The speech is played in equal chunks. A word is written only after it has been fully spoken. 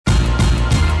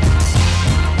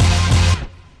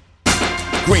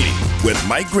Greeny with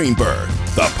Mike Greenberg,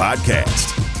 the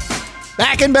podcast.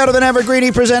 Back and better than ever,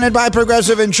 Greeny, presented by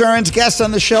Progressive Insurance. Guests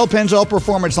on the Shell Pennzoil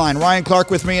Performance Line. Ryan Clark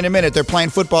with me in a minute. They're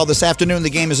playing football this afternoon. The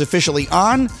game is officially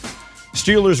on.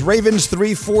 Steelers-Ravens,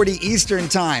 3:40 Eastern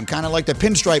Time, kind of like the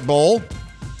Pinstripe Bowl.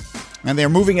 And they're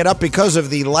moving it up because of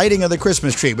the lighting of the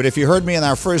Christmas tree. But if you heard me in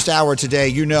our first hour today,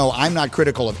 you know I'm not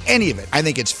critical of any of it. I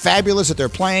think it's fabulous that they're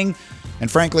playing.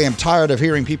 And frankly, I'm tired of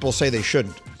hearing people say they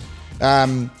shouldn't.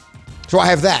 So I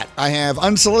have that. I have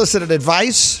unsolicited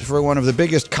advice for one of the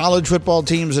biggest college football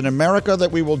teams in America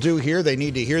that we will do here. They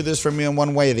need to hear this from me in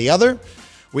one way or the other.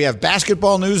 We have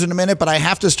basketball news in a minute, but I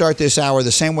have to start this hour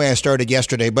the same way I started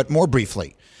yesterday, but more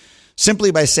briefly.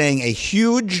 Simply by saying a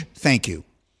huge thank you,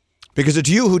 because it's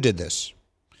you who did this.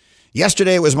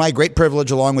 Yesterday, it was my great privilege,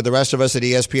 along with the rest of us at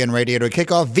ESPN Radio, to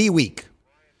kick off V-Week.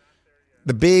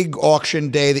 The big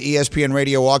auction day, the ESPN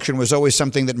Radio auction, was always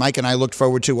something that Mike and I looked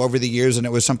forward to over the years, and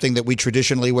it was something that we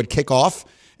traditionally would kick off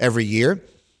every year,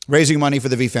 raising money for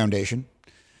the V Foundation.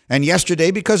 And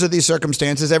yesterday, because of these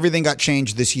circumstances, everything got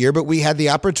changed this year, but we had the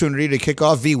opportunity to kick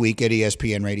off V-Week at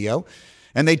ESPN Radio.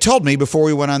 And they told me before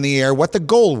we went on the air what the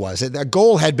goal was. A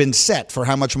goal had been set for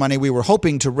how much money we were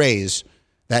hoping to raise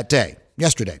that day,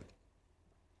 yesterday.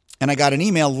 And I got an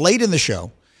email late in the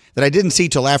show that I didn't see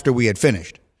till after we had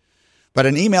finished. But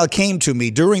an email came to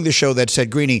me during the show that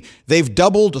said, Greeny, they've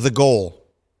doubled the goal.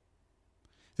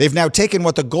 They've now taken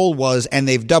what the goal was and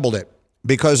they've doubled it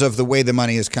because of the way the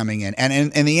money is coming in.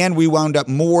 And in the end, we wound up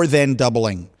more than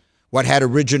doubling what had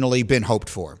originally been hoped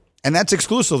for. And that's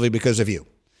exclusively because of you.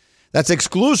 That's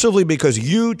exclusively because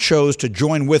you chose to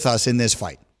join with us in this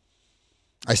fight.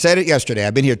 I said it yesterday.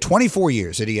 I've been here 24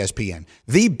 years at ESPN.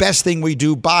 The best thing we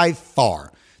do by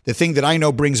far, the thing that I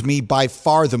know brings me by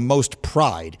far the most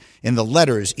pride in the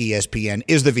letters ESPN,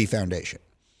 is the V Foundation.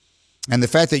 And the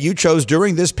fact that you chose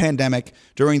during this pandemic,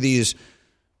 during these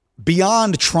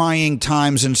beyond trying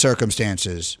times and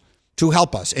circumstances, to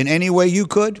help us in any way you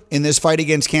could in this fight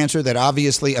against cancer that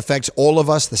obviously affects all of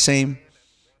us the same,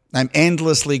 I'm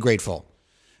endlessly grateful.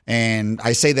 And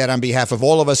I say that on behalf of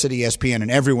all of us at ESPN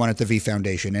and everyone at the V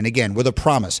Foundation. And again, with a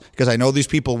promise, because I know these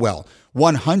people well,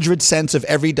 100 cents of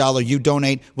every dollar you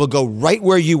donate will go right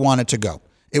where you want it to go.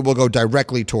 It will go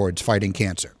directly towards fighting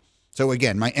cancer. So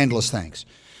again, my endless thanks.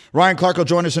 Ryan Clark will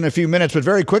join us in a few minutes, but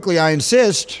very quickly, I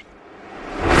insist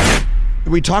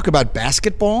we talk about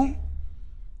basketball.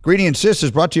 Greeny Insists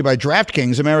is brought to you by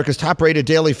DraftKings, America's top-rated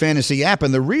daily fantasy app.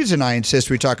 And the reason I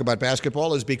insist we talk about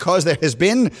basketball is because there has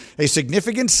been a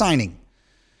significant signing.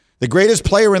 The greatest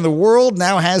player in the world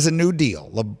now has a new deal.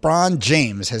 LeBron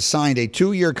James has signed a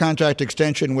 2-year contract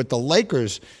extension with the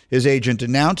Lakers, his agent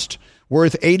announced,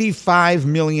 worth $85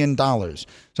 million. So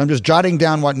I'm just jotting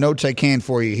down what notes I can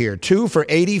for you here. 2 for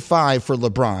 $85 for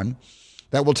LeBron.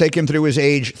 That will take him through his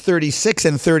age 36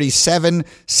 and 37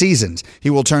 seasons. He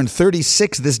will turn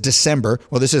 36 this December.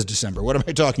 Well, this is December. What am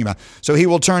I talking about? So he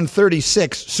will turn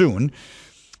 36 soon.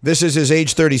 This is his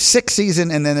age 36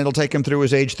 season, and then it'll take him through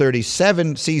his age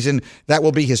 37 season. That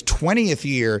will be his 20th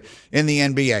year in the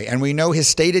NBA. And we know his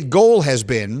stated goal has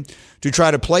been to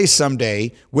try to play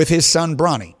someday with his son,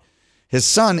 Bronny. His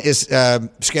son is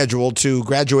scheduled to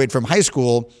graduate from high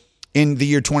school in the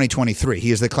year 2023.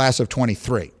 He is the class of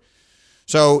 23.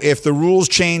 So if the rules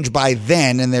change by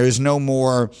then and there is no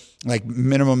more like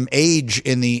minimum age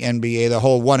in the NBA, the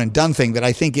whole one and done thing that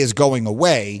I think is going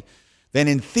away, then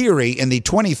in theory, in the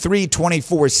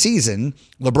 23-24 season,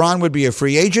 LeBron would be a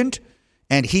free agent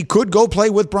and he could go play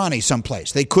with Bronny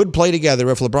someplace. They could play together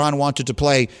if LeBron wanted to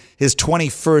play his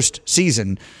 21st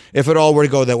season, if it all were to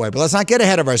go that way. But let's not get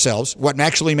ahead of ourselves. What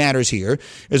actually matters here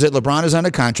is that LeBron is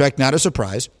under contract, not a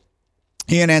surprise.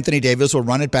 He and Anthony Davis will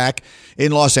run it back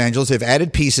in Los Angeles. They've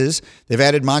added pieces. They've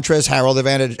added Montrezl Harrell.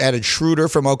 They've added Schroeder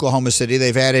from Oklahoma City.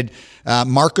 They've added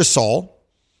Marc Gasol.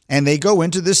 And they go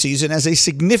into this season as a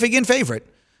significant favorite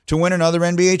to win another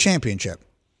NBA championship.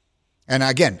 And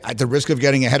again, at the risk of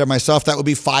getting ahead of myself, that would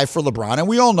be 5 for LeBron. And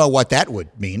we all know what that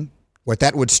would mean, what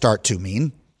that would start to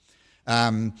mean.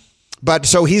 But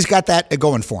so he's got that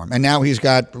going for him. And now he's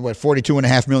got,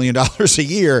 $42.5 million a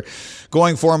year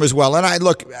going for him as well. And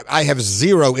I have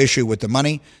zero issue with the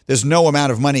money. There's no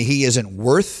amount of money he isn't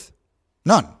worth.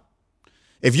 None.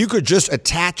 If you could just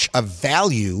attach a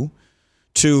value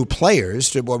to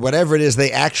players, to whatever it is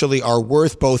they actually are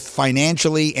worth, both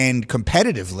financially and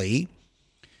competitively,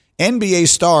 NBA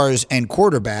stars and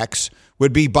quarterbacks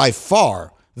would be by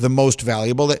far the most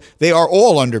valuable. They are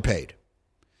all underpaid.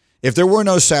 If there were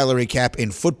no salary cap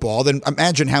in football, then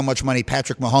imagine how much money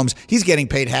Patrick Mahomes, he's getting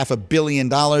paid $500 million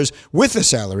with a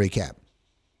salary cap.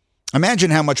 Imagine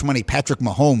how much money Patrick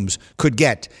Mahomes could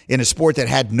get in a sport that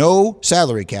had no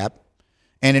salary cap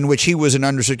and in which he was an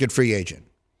unrestricted free agent.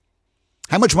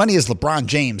 How much money is LeBron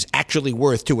James actually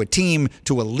worth to a team,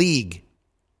 to a league?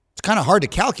 It's kind of hard to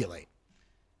calculate.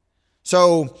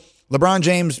 So LeBron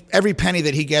James, every penny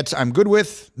that he gets, I'm good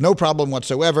with, no problem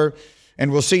whatsoever.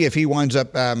 And we'll see if he winds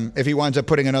up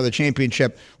putting another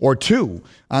championship or two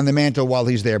on the mantle while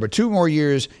he's there. But 2 more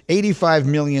years, $85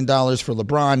 million for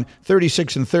LeBron,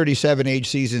 36 and 37 age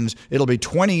seasons. It'll be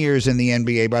 20 years in the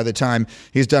NBA by the time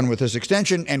he's done with his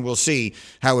extension, and we'll see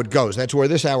how it goes. That's where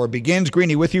this hour begins.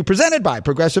 Greeny with you, presented by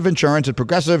Progressive Insurance. At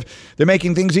Progressive, they're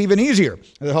making things even easier.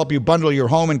 They'll help you bundle your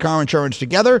home and car insurance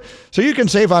together so you can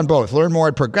save on both. Learn more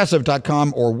at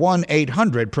Progressive.com or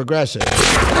 1-800-PROGRESSIVE.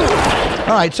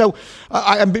 All right, so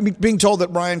I'm being told that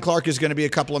Ryan Clark is going to be a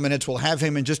couple of minutes. We'll have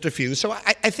him in just a few. So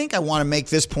I think I want to make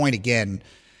this point again.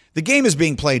 The game is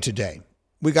being played today.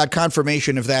 We got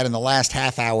confirmation of that in the last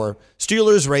half hour.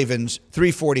 Steelers-Ravens,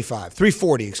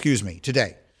 340,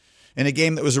 today. In a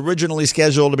game that was originally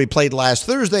scheduled to be played last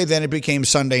Thursday, then it became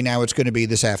Sunday. Now it's going to be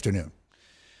this afternoon.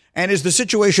 And is the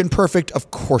situation perfect?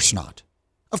 Of course not.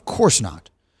 Of course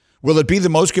not. Will it be the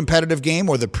most competitive game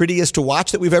or the prettiest to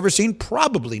watch that we've ever seen?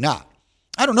 Probably not.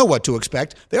 I don't know what to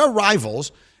expect. They are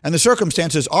rivals, and the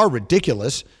circumstances are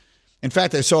ridiculous. In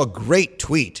fact, I saw a great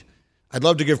tweet. I'd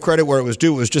love to give credit where it was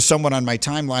due. It was just someone on my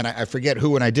timeline. I forget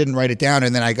who, and I didn't write it down,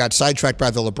 and then I got sidetracked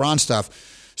by the LeBron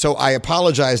stuff. So I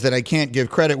apologize that I can't give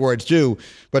credit where it's due.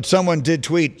 But someone did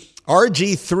tweet,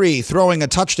 RG3 throwing a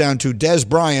touchdown to Dez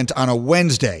Bryant on a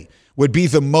Wednesday would be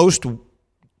the most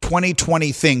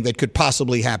 2020 thing that could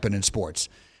possibly happen in sports.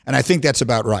 And I think that's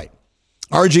about right.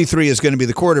 RG3 is going to be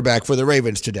the quarterback for the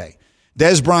Ravens today.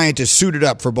 Dez Bryant is suited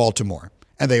up for Baltimore,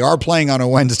 and they are playing on a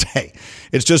Wednesday.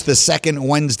 It's just the second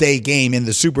Wednesday game in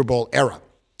the Super Bowl era.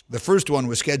 The first one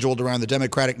was scheduled around the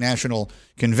Democratic National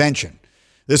Convention.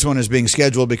 This one is being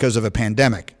scheduled because of a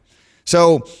pandemic.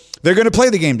 So they're going to play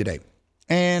the game today,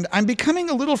 and I'm becoming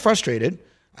a little frustrated.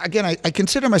 Again, I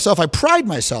consider myself, I pride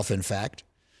myself, in fact,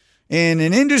 in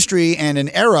an industry and an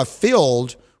era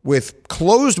filled with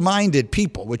closed-minded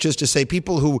people, which is to say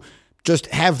people who just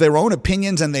have their own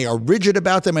opinions and they are rigid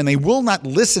about them and they will not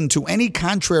listen to any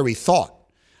contrary thought.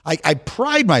 I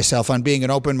pride myself on being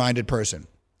an open-minded person.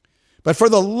 But for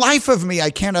the life of me, I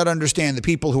cannot understand the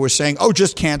people who are saying, oh,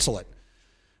 just cancel it.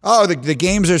 Oh, the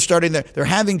games are starting. They're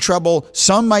having trouble.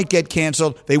 Some might get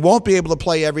canceled. They won't be able to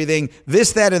play everything.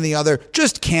 This, that, and the other.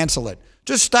 Just cancel it.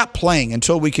 Just stop playing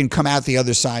until we can come out the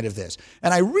other side of this.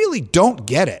 And I really don't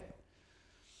get it.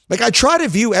 Like, I try to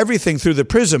view everything through the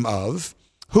prism of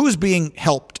who's being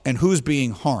helped and who's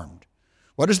being harmed.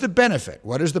 What is the benefit?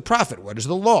 What is the profit? What is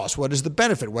the loss? What is the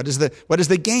benefit? What is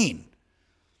the gain?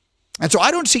 And so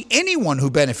I don't see anyone who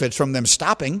benefits from them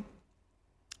stopping.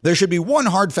 There should be one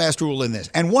hard, fast rule in this,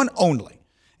 and one only.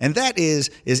 And that is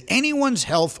anyone's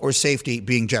health or safety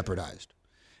being jeopardized?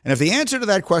 And if the answer to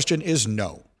that question is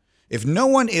no, if no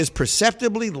one is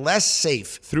perceptibly less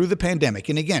safe through the pandemic,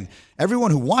 and again,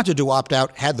 everyone who wanted to opt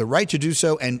out had the right to do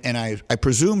so, and I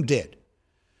presume did.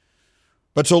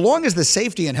 But so long as the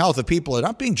safety and health of people are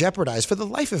not being jeopardized, for the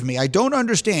life of me, I don't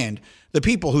understand the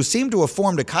people who seem to have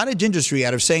formed a cottage industry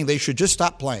out of saying they should just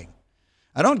stop playing.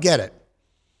 I don't get it.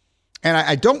 And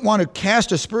I don't want to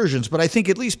cast aspersions, but I think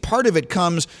at least part of it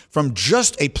comes from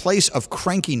just a place of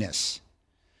crankiness.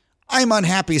 I'm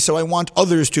unhappy, so I want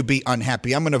others to be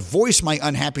unhappy. I'm going to voice my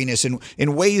unhappiness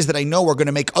in ways that I know are going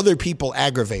to make other people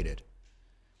aggravated.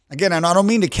 Again, and I don't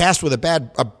mean to cast with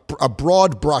a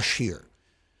broad brush here.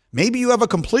 Maybe you have a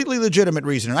completely legitimate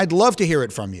reason, and I'd love to hear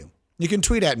it from you. You can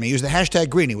tweet at me. Use the hashtag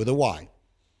Greeny with a Y.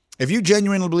 If you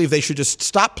genuinely believe they should just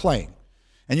stop playing,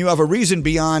 and you have a reason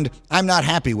beyond, I'm not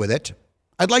happy with it,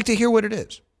 I'd like to hear what it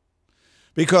is.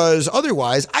 Because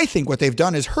otherwise, I think what they've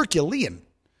done is Herculean.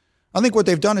 I think what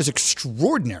they've done is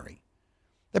extraordinary.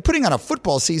 They're putting on a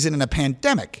football season in a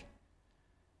pandemic.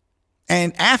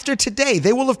 And after today,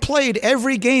 they will have played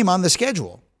every game on the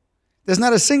schedule. There's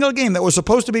not a single game that was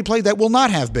supposed to be played that will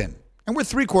not have been. And we're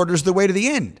 3/4 of the way to the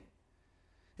end.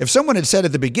 If someone had said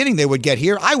at the beginning they would get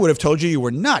here, I would have told you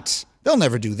were nuts. They'll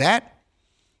never do that.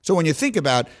 So when you think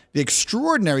about the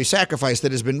extraordinary sacrifice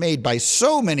that has been made by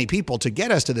so many people to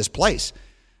get us to this place,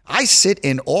 I sit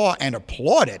in awe and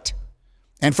applaud it.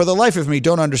 And for the life of me,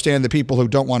 don't understand the people who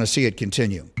don't want to see it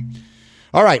continue.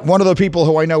 All right, one of the people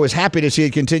who I know is happy to see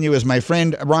it continue is my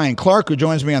friend Ryan Clark, who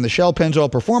joins me on the Shell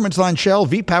Pennzoil Performance Line. Shell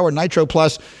V-Power Nitro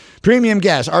Plus Premium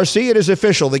Gas. RC, it is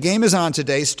official. The game is on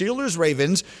today,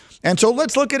 Steelers-Ravens. And so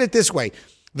let's look at it this way.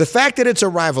 The fact that it's a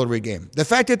rivalry game, the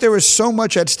fact that there is so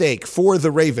much at stake for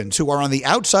the Ravens, who are on the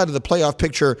outside of the playoff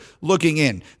picture looking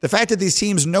in, the fact that these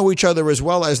teams know each other as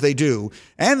well as they do,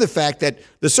 and the fact that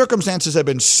the circumstances have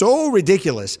been so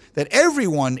ridiculous that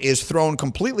everyone is thrown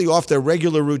completely off their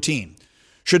regular routine.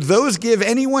 Should those give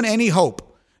anyone any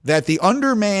hope that the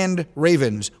undermanned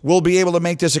Ravens will be able to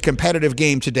make this a competitive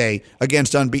game today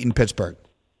against unbeaten Pittsburgh?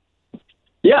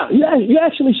 Yeah, you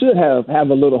actually should have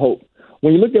a little hope.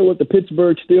 When you look at what the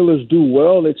Pittsburgh Steelers do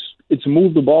well, it's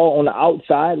move the ball on the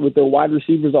outside with their wide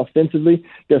receivers offensively.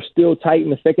 They're still tight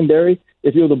in the secondary.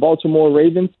 If you're the Baltimore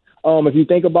Ravens, if you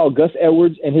think about Gus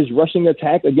Edwards and his rushing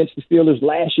attack against the Steelers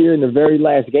last year in the very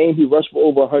last game, he rushed for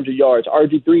over 100 yards.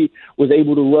 RG3 was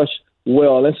able to rush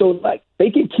well. And so,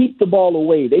 they can keep the ball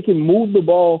away. They can move the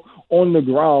ball on the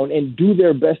ground and do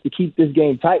their best to keep this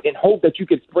game tight and hope that you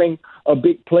could bring a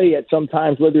big play at some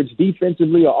times, whether it's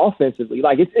defensively or offensively.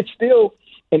 It's still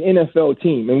an NFL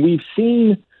team, and we've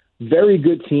seen very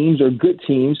good teams or good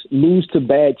teams lose to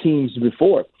bad teams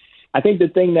before. I think the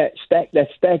thing that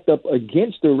stacked up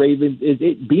against the Ravens is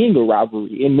it being a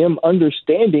rivalry and them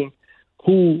understanding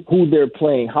who they're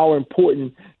playing, how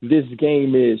important this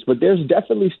game is. But there's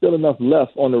definitely still enough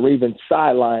left on the Ravens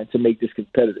sideline to make this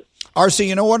competitive.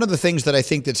 RC, one of the things that I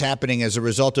think that's happening as a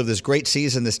result of this great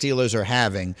season the Steelers are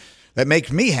having that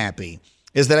makes me happy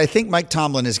is that I think Mike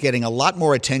Tomlin is getting a lot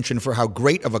more attention for how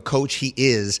great of a coach he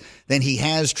is than he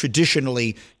has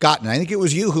traditionally gotten. I think it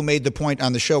was you who made the point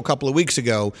on the show a couple of weeks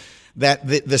ago that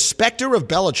the specter of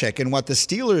Belichick and what the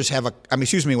Steelers have,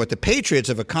 what the Patriots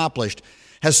have accomplished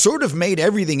has sort of made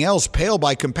everything else pale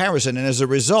by comparison. And as a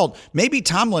result, maybe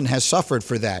Tomlin has suffered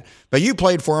for that. But you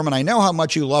played for him, and I know how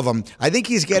much you love him. I think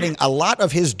he's getting a lot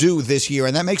of his due this year,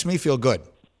 and that makes me feel good.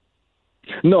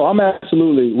 No, I'm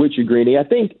absolutely with you, Greeny. I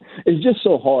think it's just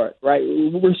so hard, right?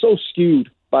 We're so skewed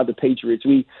by the Patriots.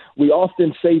 We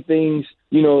often say things,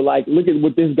 like, look at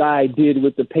what this guy did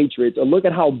with the Patriots, or look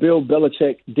at how Bill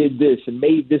Belichick did this and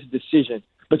made this decision.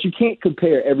 But you can't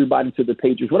compare everybody to the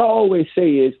Patriots. What I always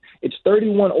say is it's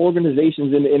 31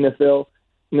 organizations in the NFL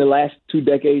in the last 2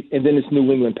 decades, and then it's New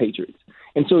England Patriots.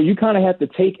 And so you kind of have to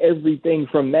take everything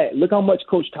from that. Look how much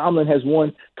Coach Tomlin has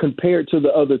won compared to the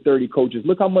other 30 coaches.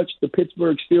 Look how much the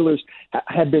Pittsburgh Steelers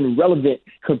have been relevant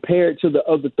compared to the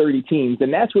other 30 teams.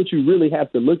 And that's what you really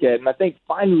have to look at. And I think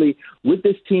finally, with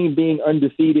this team being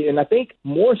undefeated, and I think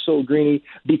more so, Greeny,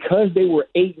 because they were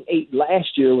 8-8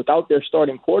 last year without their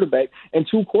starting quarterback, and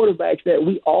 2 quarterbacks that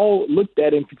we all looked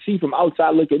at and could see from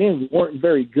outside looking in weren't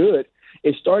very good.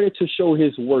 It started to show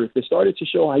his worth. It started to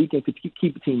show how he can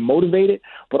keep the team motivated,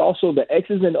 but also the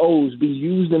X's and O's be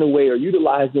used in a way or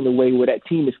utilized in a way where that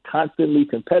team is constantly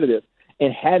competitive.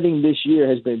 And having this year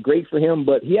has been great for him,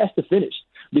 but he has to finish,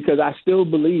 because I still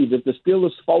believe if the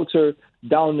Steelers falter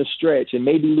down the stretch and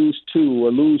maybe lose 2 or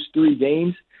lose 3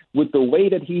 games, with the way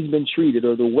that he's been treated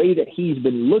or the way that he's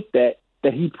been looked at,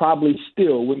 that he probably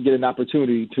still wouldn't get an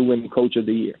opportunity to win Coach of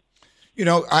the Year.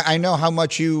 I know how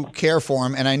much you care for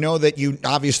him, and I know that you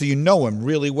know him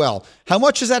really well. How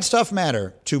much does that stuff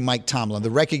matter to Mike Tomlin?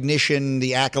 The recognition,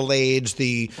 the accolades,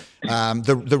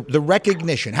 the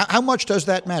recognition. How much does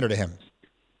that matter to him?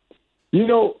 I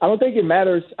don't think it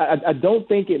matters. I don't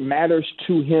think it matters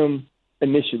to him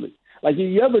initially. Like,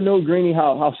 you ever know, Greeny,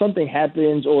 how something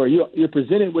happens, or you're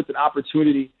presented with an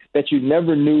opportunity that you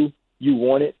never knew you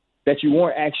wanted, that you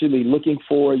weren't actually looking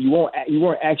for, you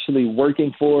weren't actually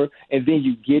working for, and then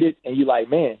you get it, and you're like,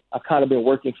 man, I've kind of been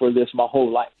working for this my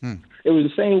whole life. It was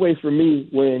the same way for me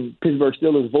when Pittsburgh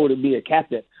Steelers voted me a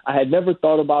captain. I had never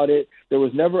thought about it. There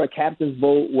was never a captain's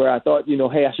vote where I thought,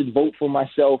 hey, I should vote for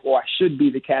myself or I should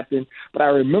be the captain. But I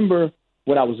remember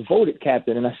when I was voted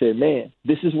captain, and I said, man,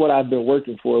 this is what I've been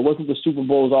working for. It wasn't the Super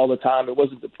Bowls all the time. It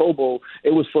wasn't the Pro Bowl. It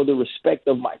was for the respect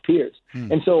of my peers.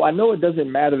 And so I know it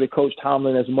doesn't matter to Coach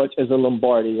Tomlin as much as a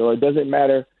Lombardi, or it doesn't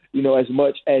matter, as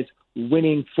much as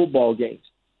winning football games.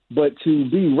 But to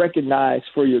be recognized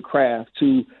for your craft,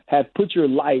 to have put your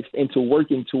life into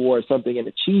working towards something and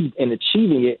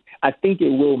achieving it, I think it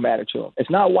will matter to him. It's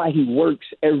not why he works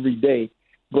every day,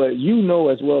 but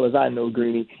as well as I know,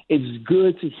 Greeny, it's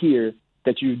good to hear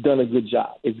that you've done a good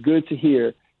job. It's good to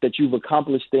hear that you've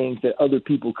accomplished things that other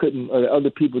people couldn't, or that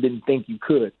other people didn't think you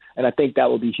could. And I think that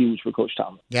will be huge for Coach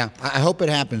Tomlin. Yeah, I hope it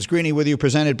happens. Greeny with you,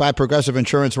 presented by Progressive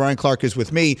Insurance. Ryan Clark is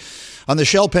with me on the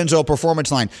Shell Pennzoil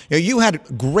Performance Line. You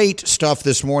had great stuff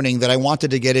this morning that I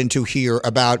wanted to get into here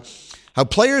about how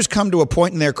players come to a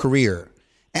point in their career,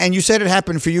 and you said it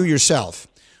happened for you yourself,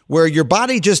 where your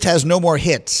body just has no more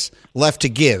hits left to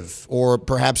give, or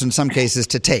perhaps in some cases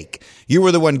to take. You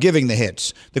were the one giving the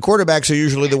hits. The quarterbacks are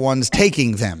usually the ones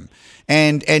taking them.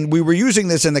 And we were using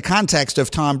this in the context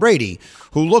of Tom Brady,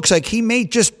 who looks like he may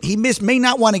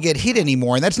not want to get hit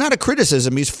anymore. And that's not a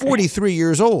criticism. He's 43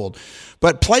 years old.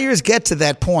 But players get to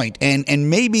that point, and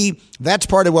maybe that's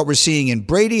part of what we're seeing in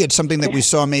Brady. It's something that we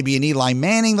saw maybe in Eli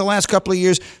Manning the last couple of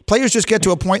years. Players just get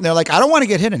to a point and they're like, I don't want to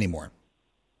get hit anymore.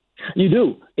 You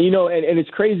do. And it's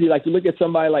crazy. Like, you look at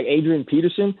somebody like Adrian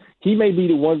Peterson, he may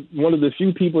be one of the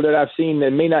few people that I've seen that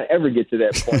may not ever get to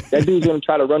that point. That dude's going to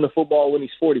try to run the football when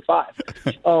he's 45.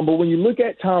 But when you look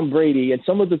at Tom Brady and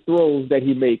some of the throws that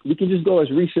he makes, we can just go as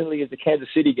recently as the Kansas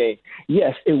City game.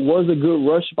 Yes, it was a good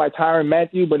rush by Tyrann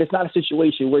Mathieu, but it's not a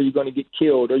situation where you're going to get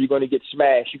killed or you're going to get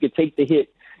smashed. You could take the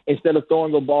hit instead of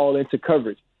throwing a ball into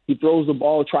coverage. He throws the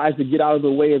ball, tries to get out of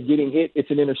the way of getting hit.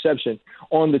 It's an interception.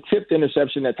 On the tipped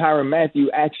interception that Tyrann Mathieu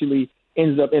actually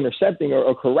ends up intercepting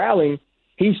or corralling,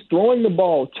 he's throwing the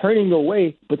ball, turning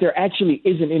away, but there actually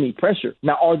isn't any pressure.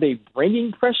 Now, are they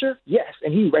bringing pressure? Yes,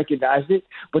 and he recognized it,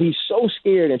 but he's so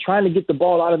scared and trying to get the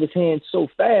ball out of his hands so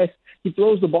fast, he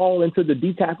throws the ball into the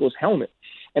D tackle's helmet.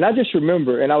 And I just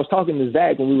remember, and I was talking to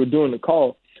Zach when we were doing the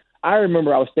call, I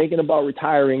remember I was thinking about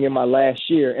retiring in my last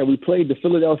year, and we played the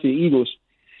Philadelphia Eagles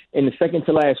in the second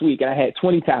to last week, and I had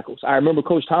 20 tackles. I remember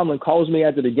Coach Tomlin calls me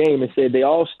after the game and said they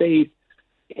all stayed,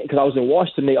 because I was in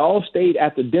Washington, they all stayed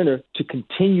after dinner to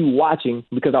continue watching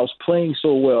because I was playing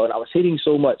so well and I was hitting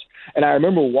so much. And I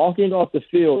remember walking off the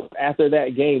field after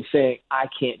that game saying, I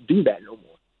can't do that no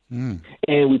more.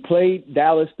 And we played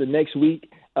Dallas the next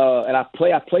week, and I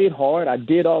played hard. I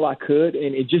did all I could,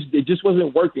 and it just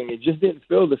wasn't working. It just didn't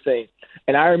feel the same.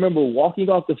 And I remember walking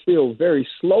off the field very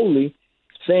slowly,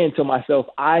 saying to myself,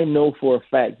 I know for a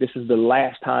fact this is the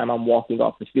last time I'm walking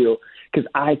off the field because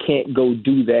I can't go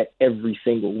do that every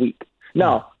single week.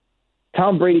 Now,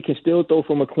 Tom Brady can still throw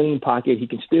from a clean pocket. He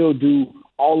can still do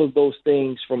all of those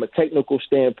things from a technical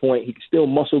standpoint. He can still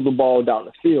muscle the ball down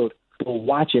the field. But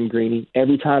watch him, Greeny.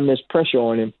 Every time there's pressure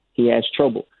on him, he has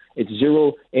trouble. It's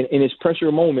zero. In his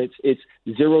pressure moments, it's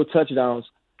 0 touchdowns,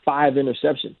 5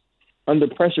 interceptions. Under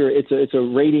pressure, it's a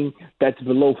rating that's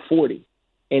below 40.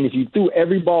 And if you threw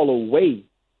every ball away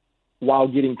while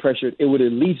getting pressured, it would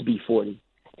at least be 40.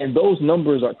 And those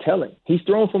numbers are telling. He's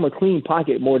thrown from a clean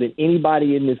pocket more than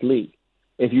anybody in this league.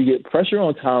 If you get pressure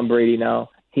on Tom Brady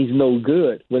now, he's no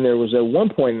good. When there was at one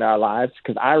point in our lives,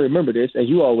 because I remember this, as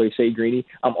you always say, Greeny,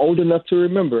 I'm old enough to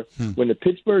remember when the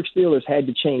Pittsburgh Steelers had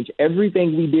to change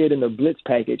everything we did in the blitz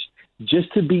package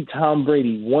just to beat Tom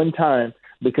Brady one time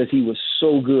because he was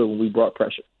so good when we brought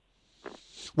pressure.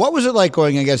 What was it like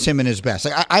going against him in his best?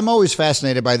 I'm always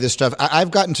fascinated by this stuff.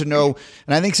 I've gotten to know,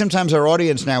 and I think sometimes our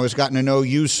audience now has gotten to know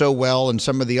you so well and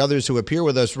some of the others who appear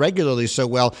with us regularly so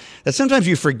well that sometimes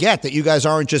you forget that you guys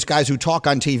aren't just guys who talk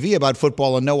on TV about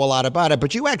football and know a lot about it,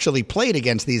 but you actually played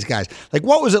against these guys. Like,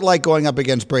 what was it like going up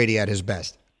against Brady at his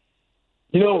best?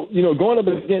 You know, going up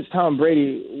against Tom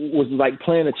Brady was like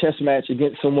playing a chess match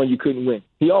against someone you couldn't win.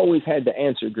 He always had the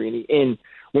answer, Greeny. And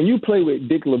when you play with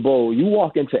Dick LeBeau, you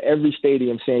walk into every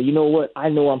stadium saying, you know what, I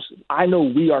know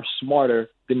we are smarter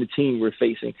than the team we're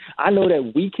facing. I know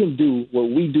that we can do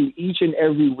what we do each and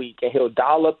every week, and he'll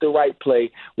dial up the right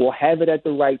play. We'll have it at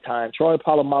the right time. Troy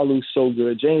Polamalu's so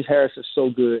good. James Harris is so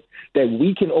good that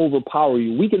we can overpower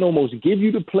you. We can almost give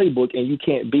you the playbook, and you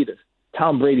can't beat us.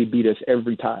 Tom Brady beat us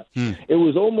every time. It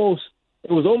was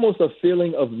almost a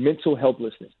feeling of mental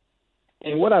helplessness.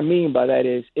 And what I mean by that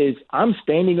is I'm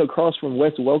standing across from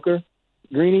Wes Welker,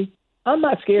 Greeny. I'm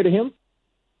not scared of him.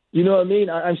 You know what I mean?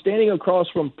 I'm standing across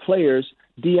from players,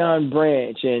 Deion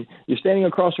Branch, and you're standing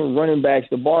across from running backs,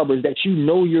 the Barbers, that you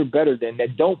know you're better than,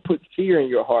 that don't put fear in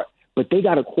your heart. But they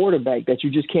got a quarterback that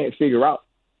you just can't figure out,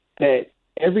 that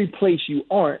every place you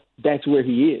aren't, that's where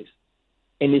he is.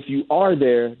 And if you are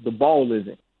there, the ball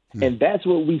isn't. And that's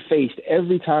what we faced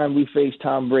every time we faced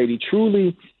Tom Brady.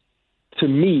 Truly, to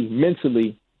me,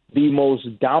 mentally, the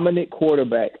most dominant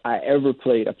quarterback I ever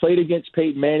played. I played against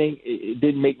Peyton Manning. It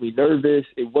didn't make me nervous.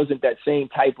 It wasn't that same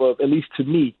type of, at least to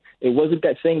me, it wasn't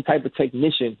that same type of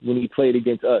technician when he played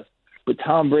against us. But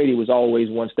Tom Brady was always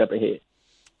one step ahead.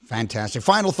 Fantastic.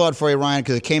 Final thought for you, Ryan,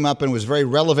 because it came up and was very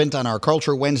relevant on our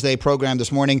Culture Wednesday program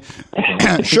this morning.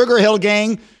 Sugar Hill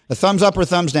Gang, a thumbs up or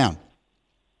thumbs down?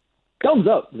 Thumbs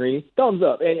up, Greeny. Thumbs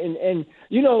up. And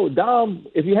you know, Dom,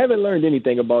 if you haven't learned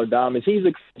anything about Dom, is he's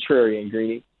a contrarian,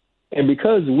 Greeny. And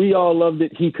because we all loved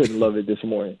it, he couldn't love it this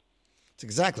morning.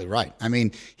 That's exactly right. I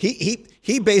mean, he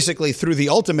basically threw the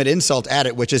ultimate insult at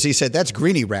it, which is he said, that's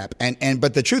Greeny rap.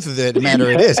 But the truth of the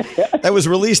matter it is, that was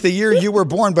released the year you were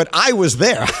born, but I was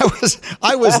there.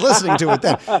 I was listening to it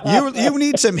then. You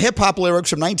need some hip hop lyrics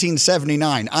from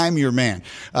 1979. I'm your man.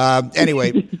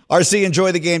 Anyway, RC,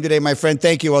 enjoy the game today, my friend.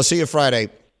 Thank you. I'll see you Friday.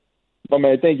 Oh,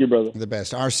 man, thank you, brother. The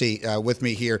best. RC with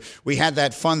me here. We had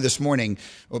that fun this morning.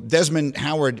 Desmond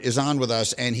Howard is on with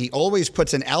us, and he always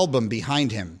puts an album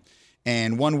behind him.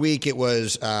 And one week it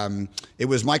was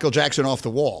Michael Jackson, Off the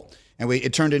Wall. And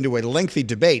it turned into a lengthy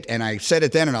debate. And I said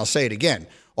it then and I'll say it again.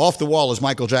 Off the Wall is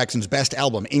Michael Jackson's best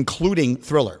album, including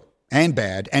Thriller and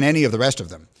Bad and any of the rest of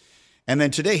them. And then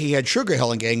today he had Sugar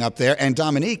Hill Gang up there, and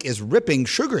Dominique is ripping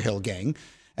Sugar Hill Gang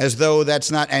as though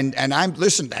that's not. And I'm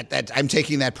I'm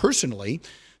taking that personally.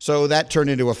 So that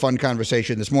turned into a fun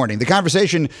conversation this morning. The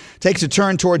conversation takes a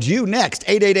turn towards you next.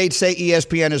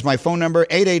 888-SAY-ESPN is my phone number,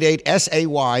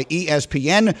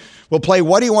 888-SAY-ESPN. We'll play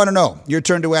What Do You Want to Know? Your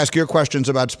turn to ask your questions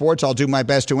about sports. I'll do my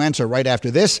best to answer right after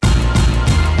this.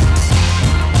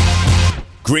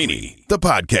 Greeny, the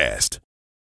podcast.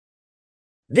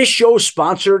 This show is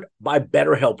sponsored by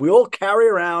BetterHelp. We all carry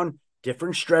around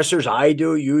different stressors. I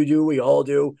do, you do, we all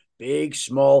do. Big,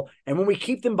 small, and when we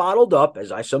keep them bottled up,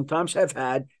 as I sometimes have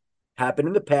had happen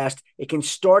in the past, it can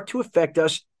start to affect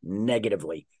us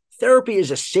negatively. Therapy is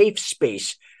a safe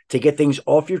space to get things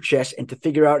off your chest and to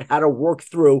figure out how to work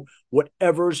through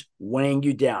whatever's weighing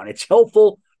you down. It's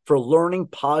helpful for learning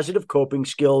positive coping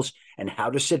skills and how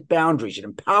to set boundaries. It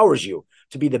empowers you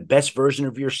to be the best version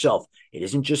of yourself. It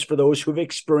isn't just for those who've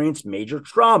experienced major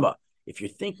trauma. If you're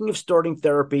thinking of starting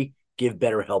therapy, give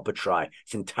BetterHelp a try.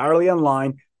 It's entirely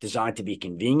online, designed to be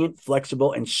convenient,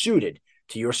 flexible, and suited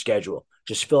to your schedule.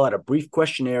 Just fill out a brief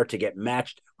questionnaire to get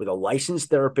matched with a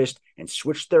licensed therapist and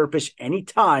switch therapists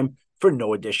anytime for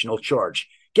no additional charge.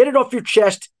 Get it off your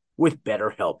chest with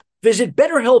BetterHelp. Visit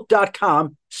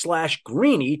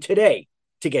BetterHelp.com/Greeny today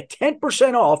to get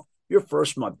 10% off your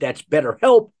first month. That's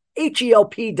BetterHelp,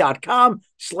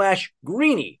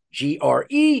 HELP.com/Greeny,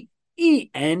 GREENY.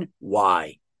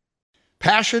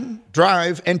 Passion,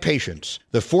 drive, and patience.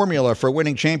 The formula for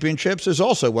winning championships is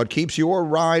also what keeps your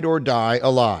ride or die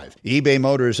alive. eBay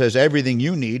Motors has everything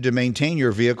you need to maintain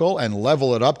your vehicle and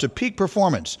level it up to peak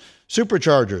performance.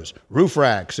 Superchargers, roof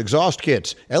racks, exhaust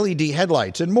kits, LED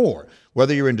headlights, and more.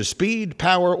 Whether you're into speed,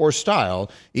 power, or style,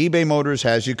 eBay Motors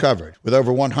has you covered. With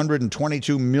over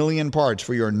 122 million parts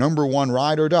for your number one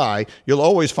ride or die, you'll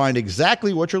always find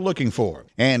exactly what you're looking for.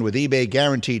 And with eBay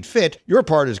Guaranteed Fit, your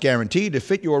part is guaranteed to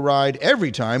fit your ride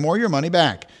every time or your money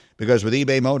back. Because with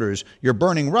eBay Motors, you're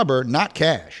burning rubber, not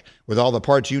cash. With all the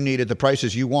parts you need at the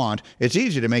prices you want, it's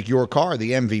easy to make your car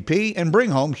the MVP and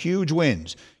bring home huge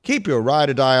wins. Keep your ride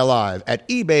or die alive at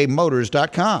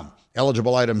ebaymotors.com.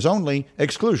 Eligible items only.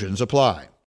 Exclusions apply.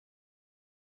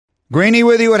 Greeny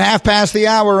with you at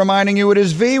 5:30, reminding you it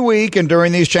is V Week, and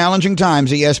during these challenging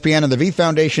times, ESPN and the V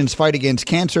Foundation's fight against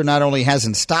cancer not only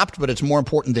hasn't stopped, but it's more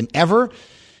important than ever.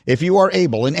 If you are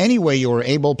able, in any way you are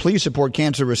able, please support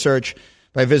cancer research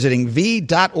by visiting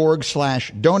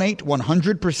v.org/donate.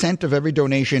 100% of every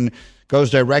donation goes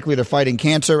directly to fighting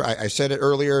cancer. I said it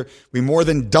earlier. We more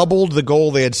than doubled the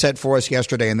goal they had set for us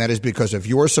yesterday, and that is because of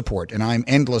your support, and I'm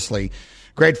endlessly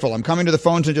grateful. I'm coming to the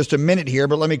phones in just a minute here,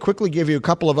 but let me quickly give you a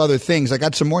couple of other things. I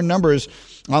got some more numbers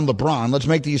on LeBron. Let's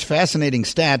make these fascinating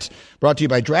stats brought to you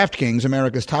by DraftKings,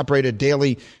 America's top-rated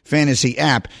daily fantasy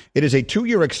app. It is a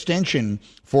 2-year extension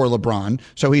for LeBron,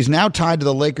 so he's now tied to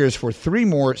the Lakers for 3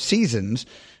 more seasons.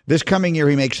 This coming year,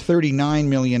 he makes $39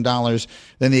 million.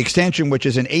 Then the extension, which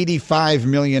is an $85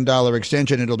 million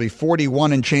extension, it'll be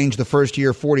 41 and change the first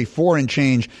year, 44 and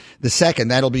change the second.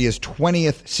 That'll be his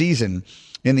 20th season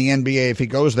in the NBA. If he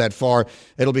goes that far,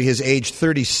 it'll be his age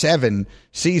 37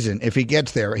 season if he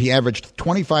gets there. He averaged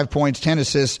 25 points, 10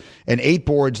 assists, and 8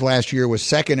 boards last year, was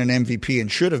second in MVP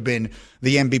and should have been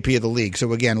the MVP of the league.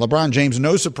 So again, LeBron James,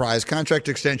 no surprise, contract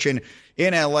extension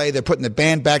in LA. They're putting the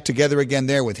band back together again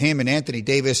there with him and Anthony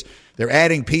Davis. They're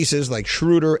adding pieces like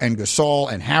Schroeder and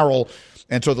Gasol and Harrell.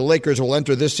 And so the Lakers will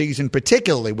enter this season,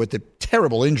 particularly with the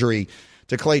terrible injury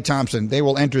to Klay Thompson, they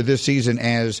will enter this season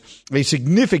as a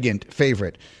significant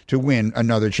favorite to win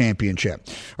another championship.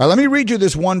 All right, let me read you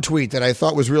this one tweet that I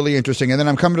thought was really interesting, and then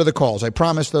I'm coming to the calls. I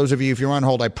promise those of you, if you're on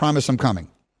hold, I promise I'm coming.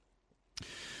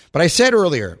 But I said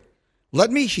earlier,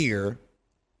 let me hear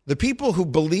the people who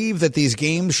believe that these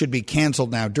games should be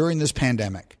canceled now during this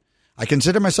pandemic. I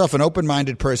consider myself an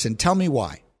open-minded person. Tell me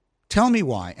why. Tell me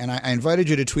why. And I invited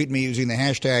you to tweet me using the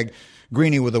hashtag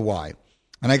Greeny with a Y.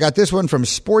 And I got this one from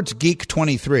Sports Geek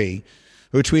 23,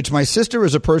 who tweets, "My sister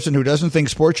is a person who doesn't think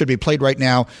sports should be played right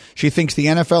now. She thinks the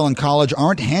NFL and college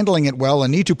aren't handling it well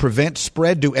and need to prevent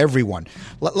spread to everyone."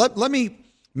 Let me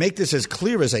make this as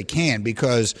clear as I can,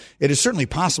 because it is certainly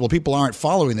possible people aren't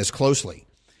following this closely.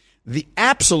 The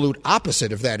absolute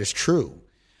opposite of that is true.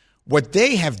 What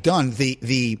they have done,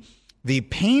 the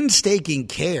painstaking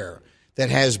care that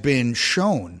has been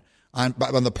shown on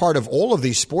the part of all of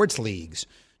these sports leagues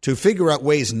to figure out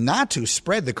ways not to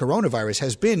spread the coronavirus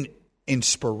has been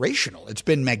inspirational. It's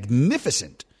been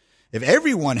magnificent. If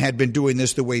everyone had been doing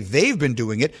this the way they've been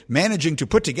doing it, managing to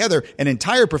put together an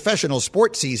entire professional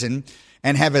sports season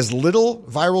and have as little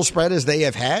viral spread as they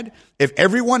have had, if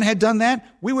everyone had done that,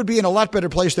 we would be in a lot better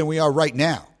place than we are right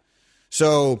now.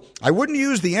 So I wouldn't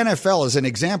use the NFL as an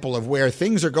example of where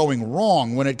things are going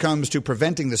wrong when it comes to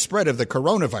preventing the spread of the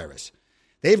coronavirus.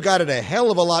 They've got it a hell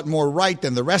of a lot more right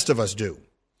than the rest of us do.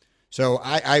 So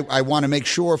I want to make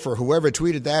sure for whoever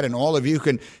tweeted that, and all of you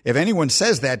can, if anyone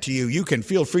says that to you, you can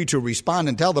feel free to respond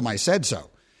and tell them I said so.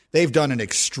 They've done an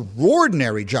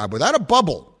extraordinary job without a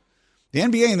bubble. The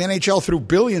NBA and the NHL threw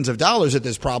billions of dollars at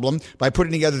this problem by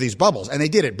putting together these bubbles, and they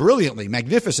did it brilliantly,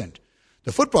 magnificent.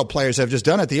 The football players have just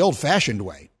done it the old-fashioned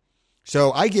way.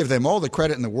 So I give them all the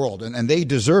credit in the world, and they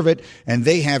deserve it, and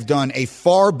they have done a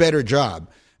far better job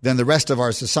than the rest of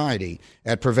our society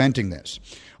at preventing this.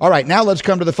 All right, now let's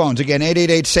come to the phones. Again,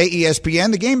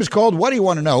 888-SAY-ESPN. The game is called What Do You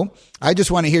Want to Know? I just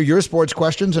want to hear your sports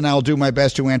questions, and I'll do my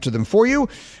best to answer them for you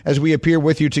as we appear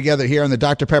with you together here on the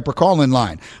Dr. Pepper call-in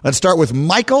line. Let's start with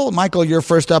Michael. Michael, you're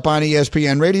first up on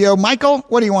ESPN Radio. Michael,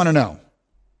 what do you want to know?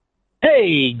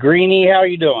 Hey, Greeny, how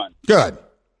you doing? Good.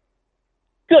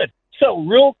 Good. So,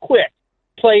 real quick,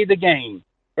 play the game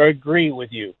or agree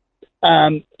with you.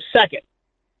 Second,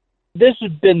 this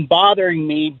has been bothering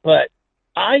me, but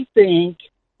I think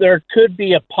there could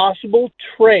be a possible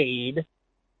trade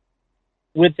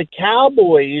with the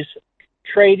Cowboys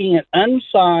trading an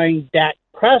unsigned Dak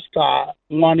Prescott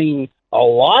wanting a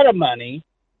lot of money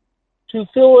to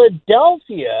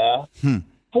Philadelphia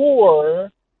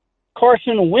for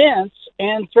Carson Wentz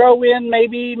and throw in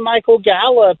maybe Michael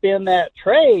Gallup in that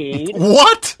trade.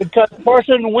 What? Because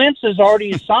Carson Wentz is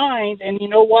already signed, and you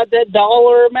know what that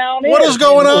dollar amount is? What is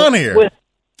going on here?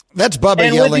 That's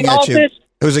Bubba yelling at you.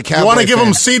 Who's a Cowboy You want to give fan.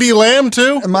 him CeeDee Lamb,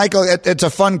 too? Michael, it's a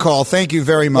fun call. Thank you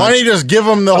very much. Why don't you just give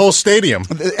him the whole stadium?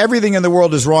 Everything in the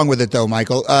world is wrong with it, though,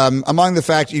 Michael. Among the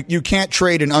fact you can't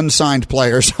trade an unsigned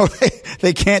player, so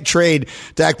they can't trade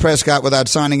Dak Prescott without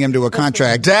signing him to a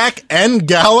contract. Dak and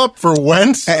Gallup for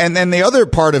Wentz? And then the other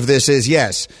part of this is,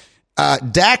 yes,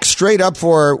 Dak straight up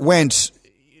for Wentz,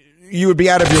 you would be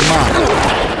out of your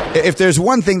mind. If there's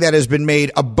one thing that has been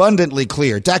made abundantly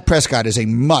clear, Dak Prescott is a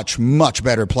much, much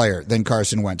better player than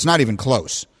Carson Wentz. Not even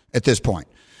close at this point.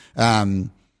 And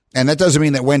that doesn't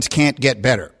mean that Wentz can't get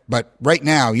better. But right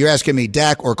now, you're asking me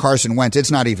Dak or Carson Wentz.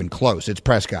 It's not even close. It's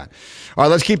Prescott. All right,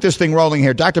 let's keep this thing rolling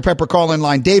here. Dr. Pepper call in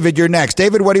line. David, you're next.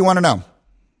 David, what do you want to know?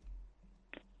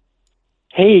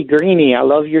 Hey, Greeny, I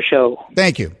love your show.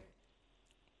 Thank you.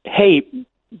 Hey,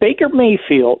 Baker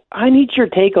Mayfield, I need your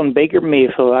take on Baker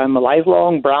Mayfield. I'm a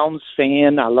lifelong Browns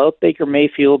fan. I love Baker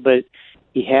Mayfield, but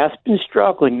he has been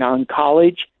struggling. Now in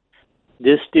college,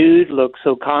 this dude looked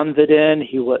so confident.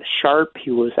 He was sharp.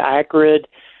 He was accurate.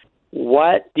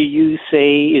 What do you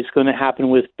say is going to happen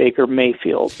with Baker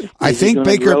Mayfield? I think he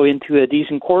Baker grow into a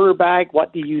decent quarterback.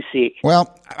 What do you see?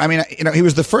 Well, I mean, he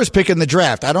was the first pick in the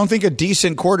draft. I don't think a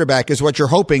decent quarterback is what you're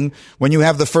hoping when you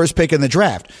have the first pick in the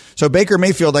draft. So Baker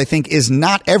Mayfield, I think, is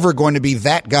not ever going to be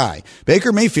that guy.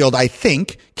 Baker Mayfield, I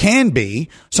think, can be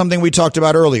something we talked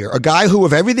about earlier. A guy who,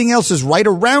 if everything else is right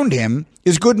around him,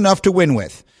 is good enough to win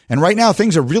with. And right now,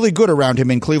 things are really good around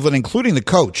him in Cleveland, including the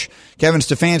coach, Kevin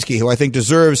Stefanski, who I think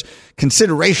deserves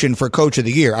consideration for Coach of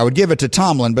the Year. I would give it to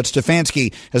Tomlin, but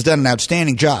Stefanski has done an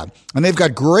outstanding job. And they've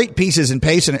got great pieces in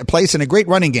place and a great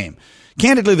running game.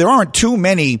 Candidly, there aren't too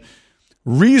many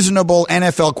reasonable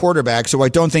NFL quarterbacks who I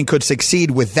don't think could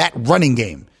succeed with that running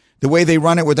game, the way they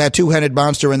run it with that two-headed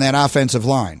monster and that offensive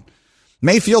line.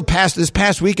 Mayfield passed this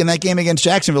past week in that game against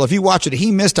Jacksonville. If you watch it,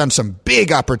 he missed on some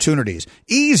big opportunities,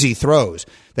 easy throws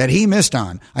that he missed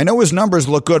on. I know his numbers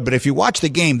look good, but if you watch the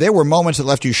game, there were moments that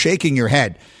left you shaking your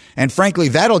head. And frankly,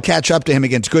 that'll catch up to him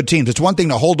against good teams. It's one thing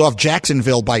to hold off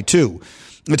Jacksonville by 2.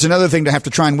 It's another thing to have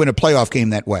to try and win a playoff game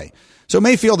that way. So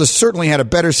Mayfield has certainly had a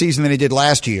better season than he did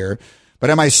last year. But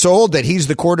am I sold that he's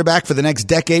the quarterback for the next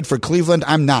decade for Cleveland?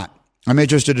 I'm not. I'm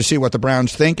interested to see what the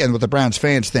Browns think and what the Browns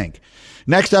fans think.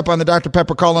 Next up on the Dr.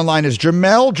 Pepper call-in line is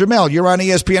Jamel. Jamel, you're on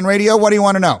ESPN Radio. What do you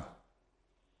want to know?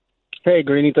 Hey,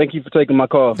 Greeny. Thank you for taking my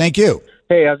call. Thank you.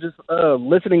 Hey, I was just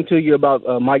listening to you about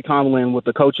Mike Tomlin with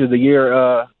the Coach of the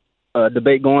Year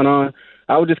debate going on.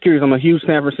 I was just curious. I'm a huge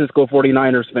San Francisco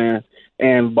 49ers fan,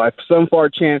 and by some far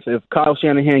chance, if Kyle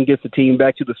Shanahan gets the team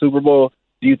back to the Super Bowl,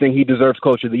 do you think he deserves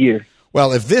Coach of the Year?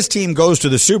 Well, if this team goes to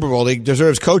the Super Bowl, he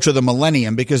deserves Coach of the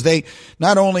Millennium, because they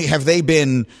not only have they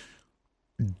been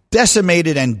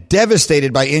decimated and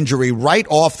devastated by injury right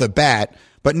off the bat,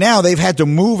 but now they've had to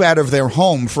move out of their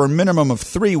home for a minimum of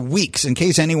 3 weeks, in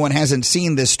case anyone hasn't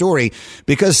seen this story,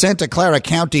 because Santa Clara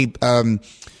County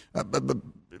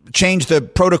changed the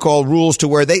protocol rules to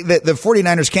where the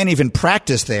 49ers can't even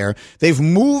practice there. They've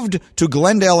moved to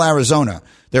Glendale, Arizona.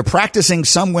 They're practicing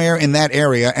somewhere in that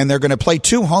area, and they're going to play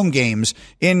 2 home games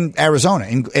in Arizona,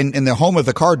 in the home of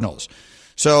the Cardinals.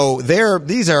 So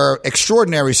these are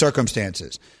extraordinary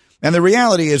circumstances. And the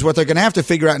reality is what they're going to have to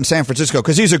figure out in San Francisco,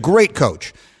 because he's a great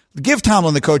coach. Give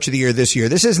Tomlin the Coach of the Year this year.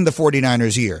 This isn't the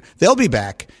 49ers' year. They'll be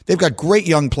back. They've got great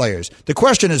young players. The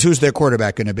question is, who's their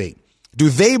quarterback going to be? Do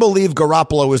they believe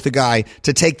Garoppolo is the guy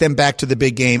to take them back to the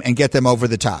big game and get them over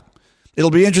the top?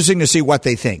 It'll be interesting to see what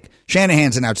they think.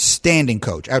 Shanahan's an outstanding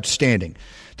coach. Outstanding.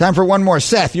 Time for one more.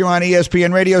 Seth, you're on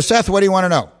ESPN Radio. Seth, what do you want to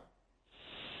know?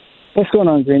 What's going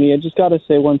on, Greeny? I just got to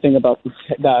say one thing about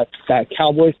that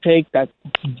Cowboys take. That's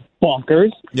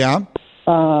bonkers. Yeah.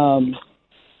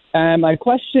 And my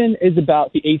question is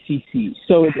about the ACC.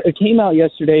 So it came out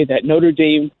yesterday that Notre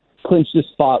Dame clinched the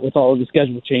spot with all of the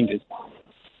schedule changes.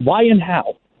 Why and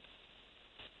how?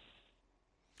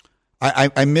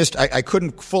 I missed. I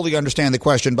couldn't fully understand the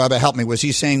question. Bubba, help me. Was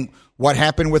he saying what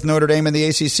happened with Notre Dame and the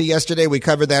ACC yesterday? We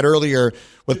covered that earlier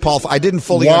with Paul. I didn't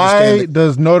fully understand. Why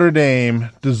does Notre Dame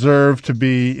deserve to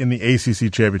be in the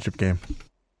ACC championship game?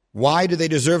 Why do they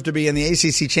deserve to be in the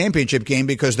ACC championship game?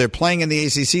 Because they're playing in the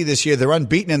ACC this year. They're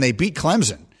unbeaten, and they beat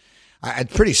Clemson.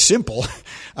 It's pretty simple.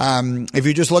 If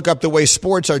you just look up the way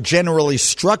sports are generally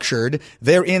structured,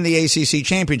 they're in the ACC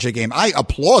championship game. I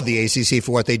applaud the ACC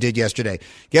for what they did yesterday.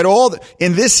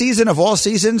 In this season of all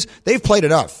seasons, they've played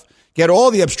enough. Get all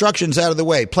the obstructions out of the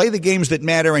way. Play the games that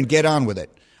matter and get on with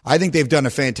it. I think they've done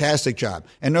a fantastic job.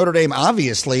 And Notre Dame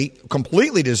obviously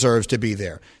completely deserves to be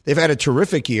there. They've had a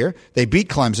terrific year. They beat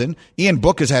Clemson. Ian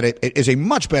Book is a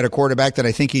much better quarterback than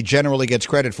I think he generally gets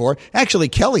credit for. Actually,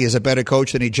 Kelly is a better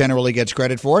coach than he generally gets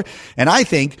credit for. And I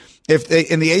think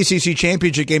in the ACC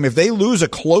championship game, if they lose a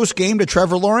close game to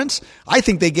Trevor Lawrence, I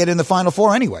think they get in the Final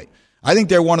Four anyway. I think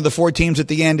they're one of the 4 teams at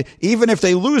the end, even if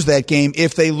they lose that game,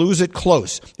 if they lose it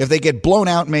close. If they get blown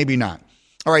out, maybe not.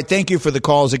 All right, thank you for the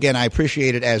calls. Again, I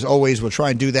appreciate it as always. We'll try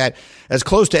and do that as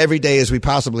close to every day as we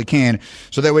possibly can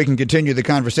so that we can continue the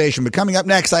conversation. But coming up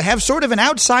next, I have sort of an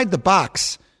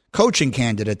outside-the-box coaching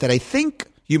candidate that I think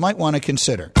you might want to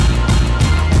consider.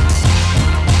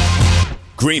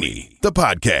 Greeny, the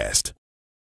podcast.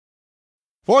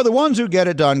 For the ones who get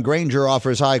it done, Grainger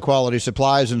offers high-quality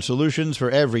supplies and solutions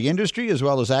for every industry, as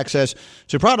well as access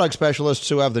to product specialists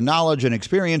who have the knowledge and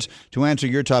experience to answer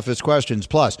your toughest questions.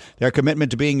 Plus, their commitment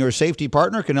to being your safety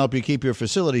partner can help you keep your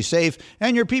facility safe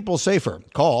and your people safer.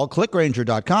 Call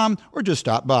clickgrainger.com or just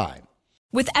stop by.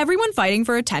 With everyone fighting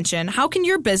for attention, how can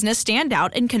your business stand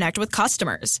out and connect with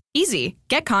customers? Easy.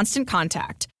 Get Constant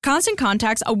Contact. Constant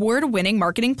Contact's award-winning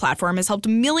marketing platform has helped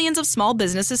millions of small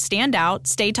businesses stand out,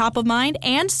 stay top of mind,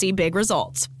 and see big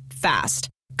results fast.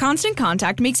 Constant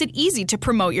Contact makes it easy to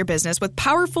promote your business with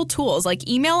powerful tools like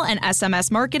email and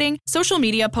SMS marketing, social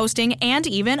media posting, and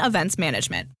even events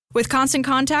management. With Constant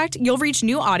Contact, you'll reach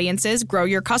new audiences, grow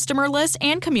your customer list,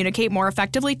 and communicate more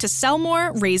effectively to sell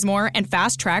more, raise more, and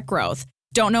fast-track growth.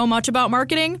 Don't know much about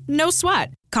marketing? No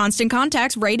sweat. Constant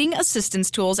Contact's writing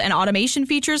assistance tools and automation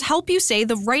features help you say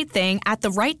the right thing at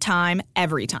the right time,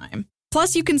 every time.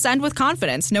 Plus, you can send with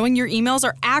confidence, knowing your emails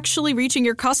are actually reaching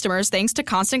your customers thanks to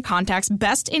Constant Contact's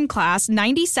best-in-class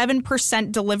 97%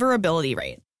 deliverability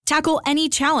rate. Tackle any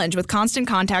challenge with Constant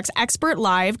Contact's expert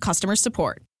live customer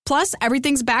support. Plus,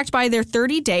 everything's backed by their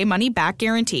 30-day money-back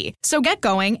guarantee. So get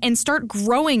going and start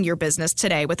growing your business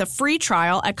today with a free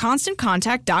trial at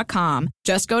ConstantContact.com.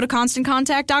 Just go to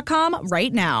ConstantContact.com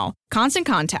right now. Constant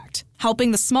Contact,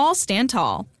 helping the small stand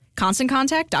tall.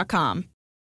 ConstantContact.com.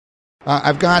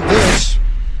 I've got this.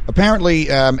 Apparently,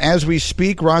 as we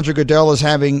speak, Roger Goodell is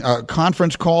having a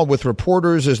conference call with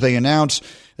reporters as they announce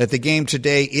that the game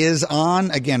today is on.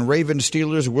 Again,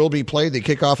 Ravens-Steelers will be played. They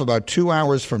kick off about 2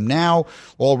 hours from now.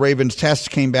 All Ravens tests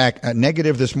came back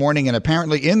negative this morning, and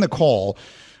apparently in the call,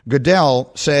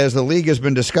 Goodell says the league has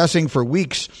been discussing for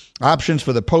weeks options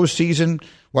for the postseason,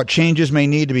 what changes may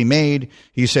need to be made.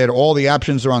 He said all the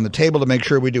options are on the table to make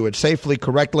sure we do it safely,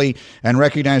 correctly, and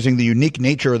recognizing the unique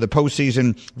nature of the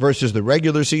postseason versus the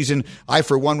regular season. I,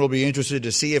 for one, will be interested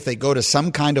to see if they go to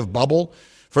some kind of bubble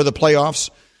for the playoffs.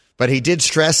 But he did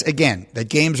stress, again, that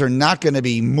games are not going to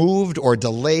be moved or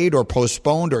delayed or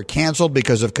postponed or canceled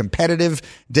because of competitive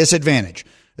disadvantage.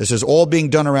 This is all being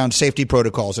done around safety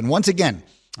protocols. And once again,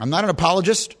 I'm not an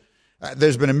apologist.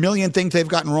 There's been a million things they've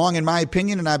gotten wrong, in my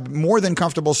opinion, and I'm more than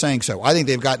comfortable saying so. I think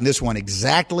they've gotten this one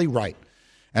exactly right.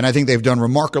 And I think they've done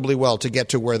remarkably well to get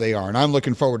to where they are. And I'm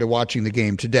looking forward to watching the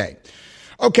game today.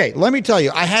 Okay, let me tell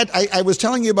you, I was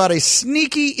telling you about a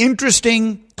sneaky,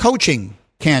 interesting coaching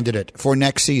candidate for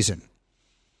next season.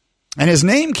 And his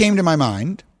name came to my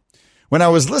mind when I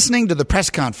was listening to the press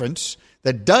conference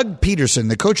that Doug Peterson,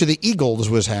 the coach of the Eagles,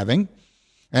 was having.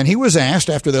 And he was asked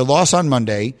after their loss on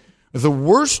Monday, the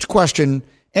worst question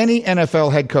any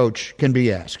NFL head coach can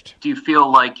be asked. Do you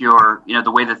feel like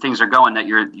the way that things are going, that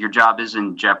your job is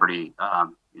in jeopardy, at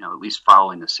least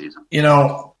following this season?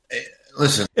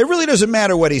 Listen. It really doesn't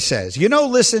matter what he says.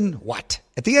 Listen, what?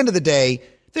 At the end of the day,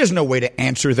 there's no way to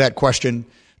answer that question.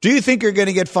 Do you think you're going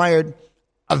to get fired?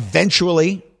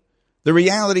 Eventually. The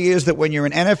reality is that when you're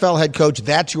an NFL head coach,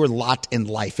 that's your lot in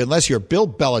life. Unless you're Bill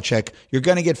Belichick, you're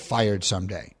going to get fired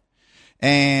someday.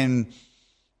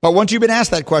 But once you've been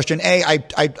asked that question, I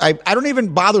don't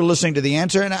even bother listening to the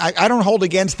answer, and I don't hold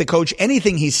against the coach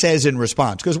anything he says in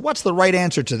response, because what's the right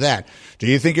answer to that? Do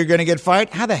you think you're going to get fired?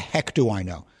 How the heck do I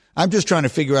know? I'm just trying to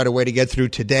figure out a way to get through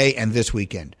today and this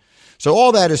weekend. So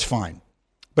all that is fine.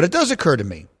 But it does occur to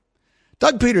me,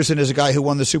 Doug Peterson is a guy who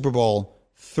won the Super Bowl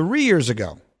 3 years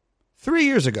ago. 3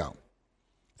 years ago.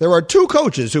 There are two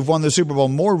coaches who've won the Super Bowl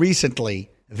more recently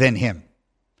than him.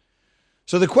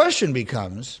 So the question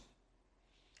becomes,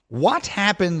 what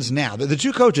happens now? The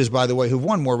two coaches, by the way, who've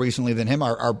won more recently than him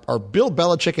are Bill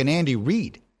Belichick and Andy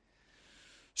Reid.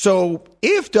 So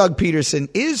if Doug Peterson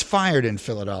is fired in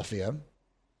Philadelphia,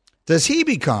 does he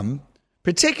become,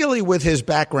 particularly with his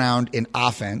background in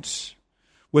offense,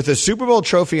 with a Super Bowl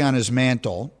trophy on his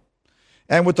mantle,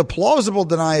 and with the plausible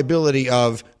deniability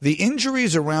of the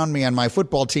injuries around me on my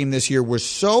football team this year were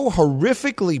so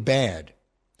horrifically bad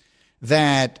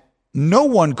that no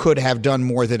one could have done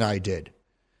more than I did.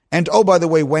 And, oh, by the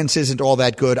way, Wentz isn't all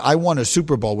that good. I won a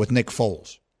Super Bowl with Nick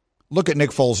Foles. Look at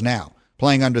Nick Foles now,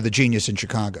 playing under the genius in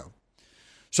Chicago.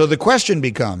 So the question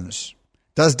becomes,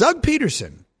 does Doug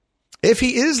Peterson, if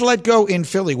he is let go in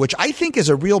Philly, which I think is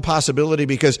a real possibility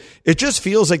because it just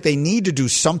feels like they need to do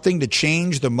something to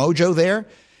change the mojo there,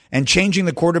 and changing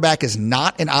the quarterback is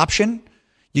not an option.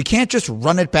 You can't just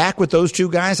run it back with those two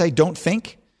guys, I don't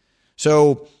think.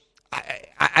 So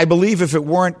I believe if it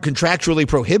weren't contractually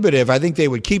prohibitive, I think they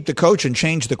would keep the coach and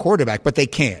change the quarterback, but they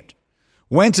can't.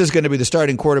 Wentz is going to be the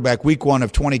starting quarterback week 1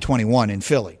 of 2021 in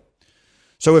Philly.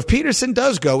 So if Peterson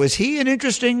does go, is he an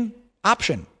interesting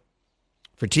option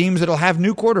for teams that'll have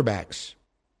new quarterbacks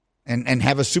and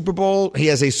have a Super Bowl? He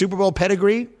has a Super Bowl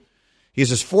pedigree. He's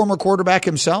his former quarterback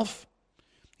himself.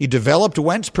 He developed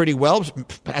Wentz pretty well,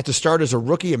 had to start as a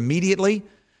rookie immediately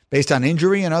based on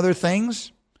injury and other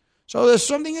things. So there's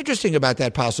something interesting about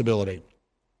that possibility.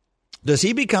 Does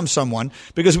he become someone,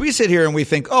 because we sit here and we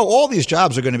think, oh, all these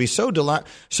jobs are going to be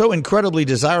so incredibly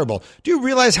desirable. Do you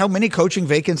realize how many coaching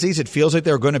vacancies it feels like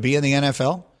there are going to be in the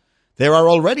NFL? There are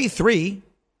already 3.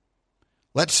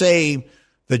 Let's say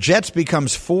the Jets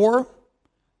becomes 4.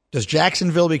 Does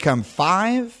Jacksonville become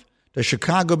 5? Does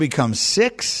Chicago become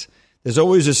 6? There's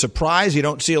always a surprise you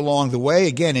don't see along the way.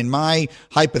 Again, in my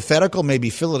hypothetical,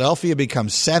 maybe Philadelphia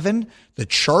becomes 7. The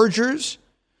Chargers,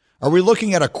 are we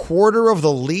looking at a quarter of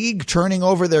the league turning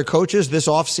over their coaches this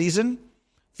offseason?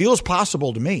 Feels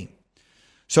possible to me.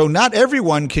 So not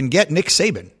everyone can get Nick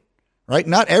Saban, right?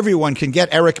 Not everyone can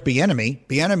get Eric Bieniemy.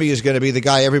 Bieniemy is going to be the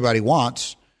guy everybody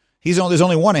wants. There's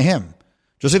only one of him.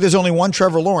 Just like there's only one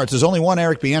Trevor Lawrence, there's only one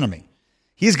Eric Bieniemy.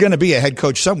 He's going to be a head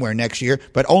coach somewhere next year,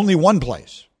 but only one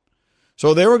place.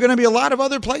 So there were going to be a lot of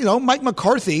other players. Mike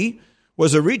McCarthy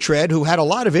was a retread who had a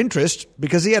lot of interest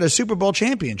because he had a Super Bowl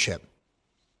championship.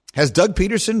 Has Doug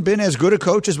Peterson been as good a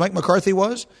coach as Mike McCarthy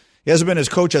was? He hasn't been a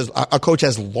coach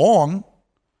as long.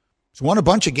 He's won a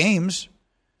bunch of games.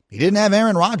 He didn't have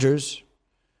Aaron Rodgers.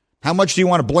 How much do you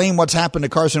want to blame what's happened to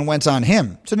Carson Wentz on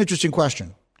him? It's an interesting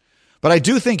question. But I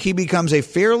do think he becomes a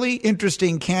fairly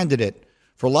interesting candidate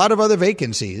for a lot of other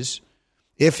vacancies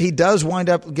if he does wind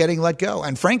up getting let go.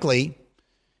 And frankly,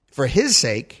 for his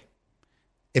sake,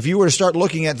 if you were to start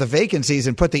looking at the vacancies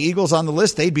and put the Eagles on the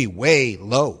list, they'd be way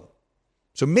low.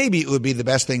 So maybe it would be the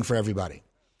best thing for everybody.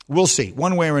 We'll see,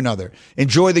 one way or another.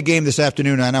 Enjoy the game this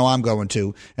afternoon. I know I'm going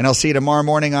to. And I'll see you tomorrow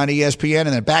morning on ESPN and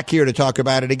then back here to talk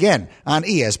about it again on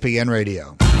ESPN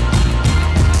Radio.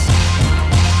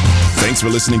 Thanks for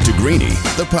listening to Greeny,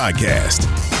 the podcast.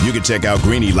 You can check out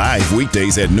Greeny live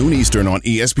weekdays at noon Eastern on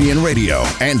ESPN Radio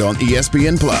and on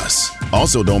ESPN Plus.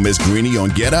 Also, don't miss Greeny on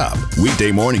Get Up,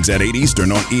 weekday mornings at 8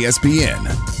 Eastern on ESPN.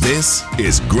 This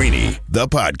is Greeny, the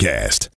podcast.